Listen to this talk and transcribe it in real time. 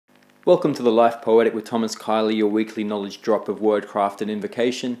Welcome to the Life Poetic with Thomas Keily, your weekly knowledge drop of wordcraft and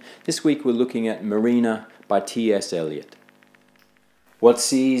invocation. This week we're looking at Marina by T.S Eliot. What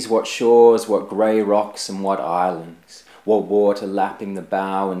seas, what shores, what grey rocks and what islands, what water lapping the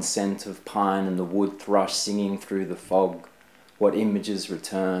bough and scent of pine and the wood thrush singing through the fog, what images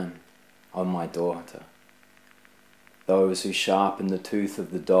return, O my daughter. Those who sharpen the tooth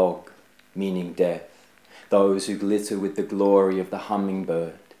of the dog, meaning death, those who glitter with the glory of the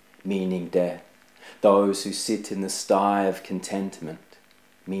hummingbird, meaning death, those who sit in the sty of contentment,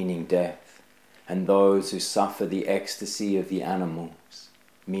 meaning death, and those who suffer the ecstasy of the animals,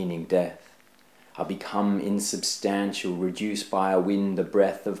 meaning death, are become insubstantial, reduced by a wind, the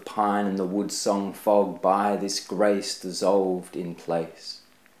breath of pine and the wood-song fog, by this grace dissolved in place.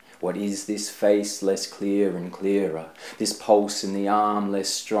 What is this face less clear and clearer, this pulse in the arm less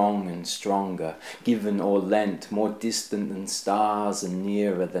strong and stronger, given or lent, more distant than stars and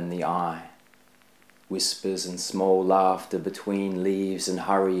nearer than the eye? Whispers and small laughter between leaves and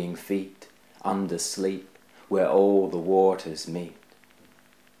hurrying feet, under sleep, where all the waters meet.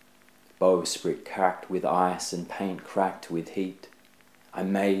 Bowsprit cracked with ice and paint cracked with heat. I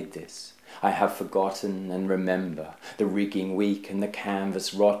made this. I have forgotten and remember the rigging weak and the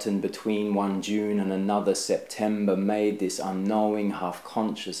canvas rotten between one June and another September, made this unknowing,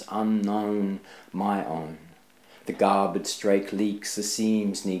 half-conscious, unknown, my own. The garbage strake leaks, the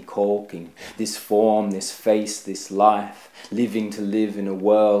seams need caulking, this form, this face, this life, living to live in a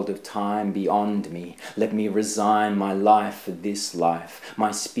world of time beyond me. Let me resign my life for this life,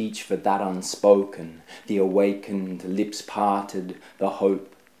 my speech for that unspoken, the awakened, lips parted, the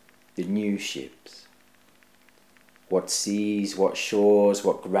hope, the new ships. What seas, what shores,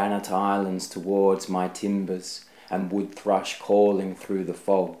 what granite islands towards my timbers, and wood thrush calling through the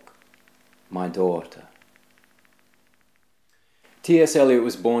fog, my daughter. T.S. Eliot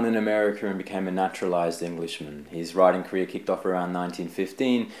was born in America and became a naturalized Englishman. His writing career kicked off around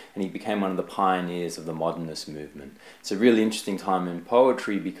 1915 and he became one of the pioneers of the modernist movement. It's a really interesting time in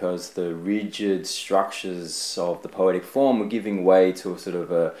poetry because the rigid structures of the poetic form were giving way to a sort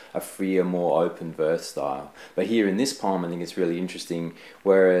of a freer, more open verse style. But here in this poem I think it's really interesting,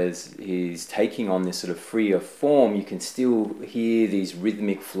 whereas he's taking on this sort of freer form, you can still hear these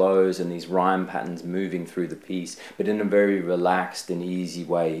rhythmic flows and these rhyme patterns moving through the piece, but in a very relaxed and easy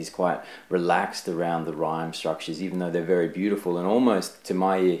way. He's quite relaxed around the rhyme structures, even though they're very beautiful and almost, to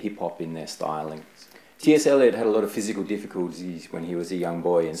my ear, hip-hop in their stylings. T.S. Eliot had a lot of physical difficulties when he was a young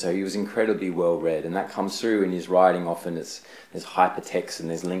boy, and so he was incredibly well-read, and that comes through in his writing. Often there's hypertext and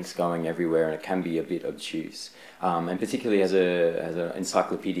there's links going everywhere, and it can be a bit obtuse, and particularly as an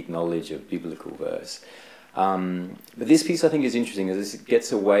encyclopedic knowledge of biblical verse. But this piece I think is interesting as it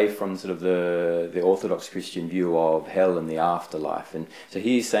gets away from sort of the Orthodox Christian view of hell and the afterlife. And so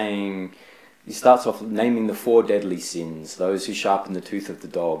he's saying, he starts off naming the 4 deadly sins: those who sharpen the tooth of the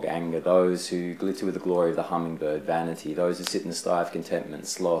dog, anger; those who glitter with the glory of the hummingbird, vanity; those who sit in the sty of contentment,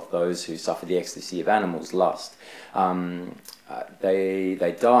 sloth; those who suffer the ecstasy of animals, lust.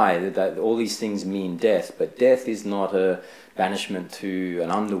 They die. All these things mean death, but death is not a banishment to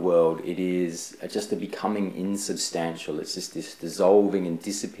an underworld. It is just a becoming insubstantial. It's just this dissolving and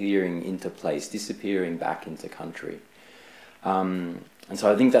disappearing into place, disappearing back into country. And so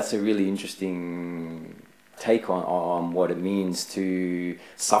I think that's a really interesting take on what it means to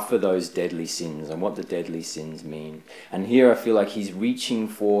suffer those deadly sins and what the deadly sins mean. And here I feel like he's reaching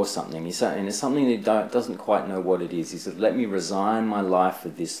for something. And it's something that he doesn't quite know what it is. He said, let me resign my life for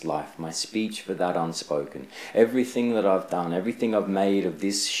this life, my speech for that unspoken. Everything that I've done, everything I've made of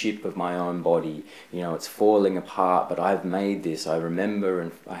this ship of my own body, you know, it's falling apart, but I've made this. I have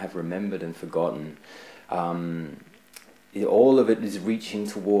remembered and forgotten. All of it is reaching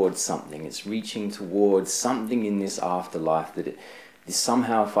towards something. It's reaching towards something in this afterlife that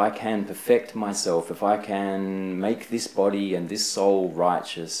somehow, if I can perfect myself, if I can make this body and this soul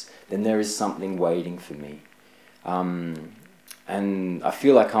righteous, then there is something waiting for me. And I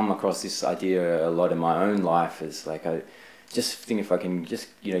feel I come across this idea a lot in my own life as like I just think if I can just,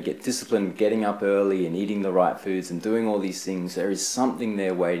 you know, get disciplined, getting up early and eating the right foods and doing all these things, there is something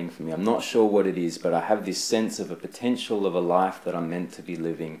there waiting for me. I'm not sure what it is, but I have this sense of a potential of a life that I'm meant to be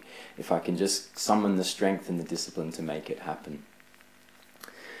living if I can just summon the strength and the discipline to make it happen.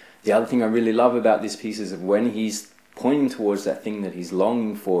 The other thing I really love about this piece is that when he's pointing towards that thing that he's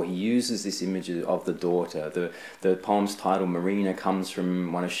longing for, he uses this image of the daughter. The poem's title, Marina, comes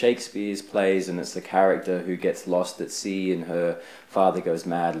from one of Shakespeare's plays, and it's the character who gets lost at sea and her father goes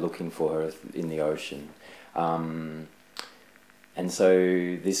mad looking for her in the ocean. And And so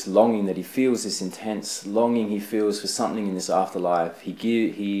this longing that he feels, this intense longing he feels for something in this afterlife,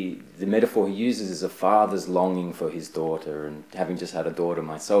 the metaphor he uses is a father's longing for his daughter. And having just had a daughter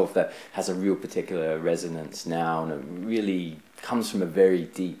myself, that has a real particular resonance now, and it really comes from a very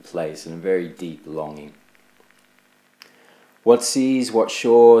deep place and a very deep longing. What seas, what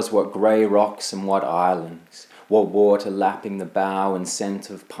shores, what grey rocks and what islands, what water lapping the bough and scent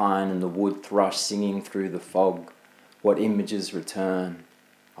of pine and the wood thrush singing through the fog, what images return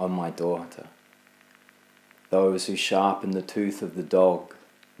on my daughter. Those who sharpen the tooth of the dog,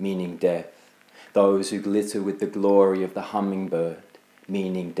 meaning death. Those who glitter with the glory of the hummingbird,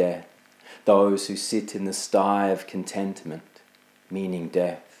 meaning death. Those who sit in the sty of contentment, meaning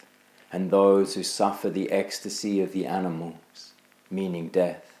death. And those who suffer the ecstasy of the animals, meaning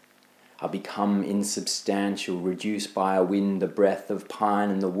death, are become insubstantial, reduced by a wind, a breath of pine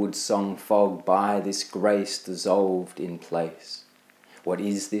and the wood song fog, by this grace dissolved in place. What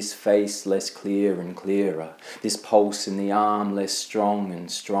is this face less clear and clearer, this pulse in the arm less strong and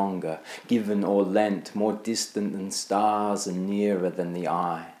stronger, given or lent, more distant than stars and nearer than the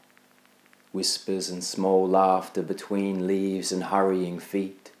eye? Whispers and small laughter between leaves and hurrying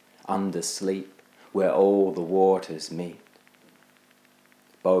feet, under sleep, where all the waters meet.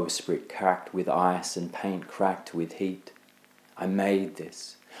 Bowsprit cracked with ice and paint cracked with heat. I made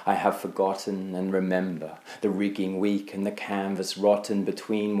this. I have forgotten and remember the rigging weak and the canvas rotten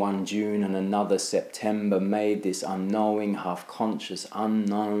between one June and another September. Made this unknowing, half-conscious,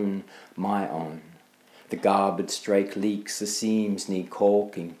 unknown, my own. The garbage strake leaks, the seams need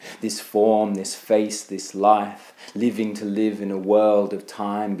caulking. This form, this face, this life, living to live in a world of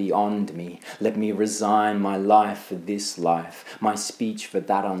time beyond me. Let me resign my life for this life, my speech for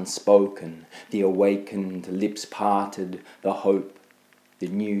that unspoken, the awakened, lips parted, the hope, the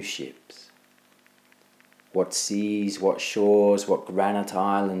new ships. What seas, what shores, what granite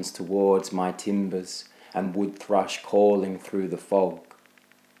islands towards my timbers, and wood thrush calling through the fog,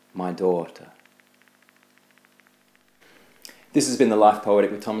 my daughter. This has been the Life Poetic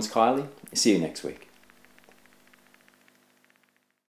with Thomas Keily. See you next week.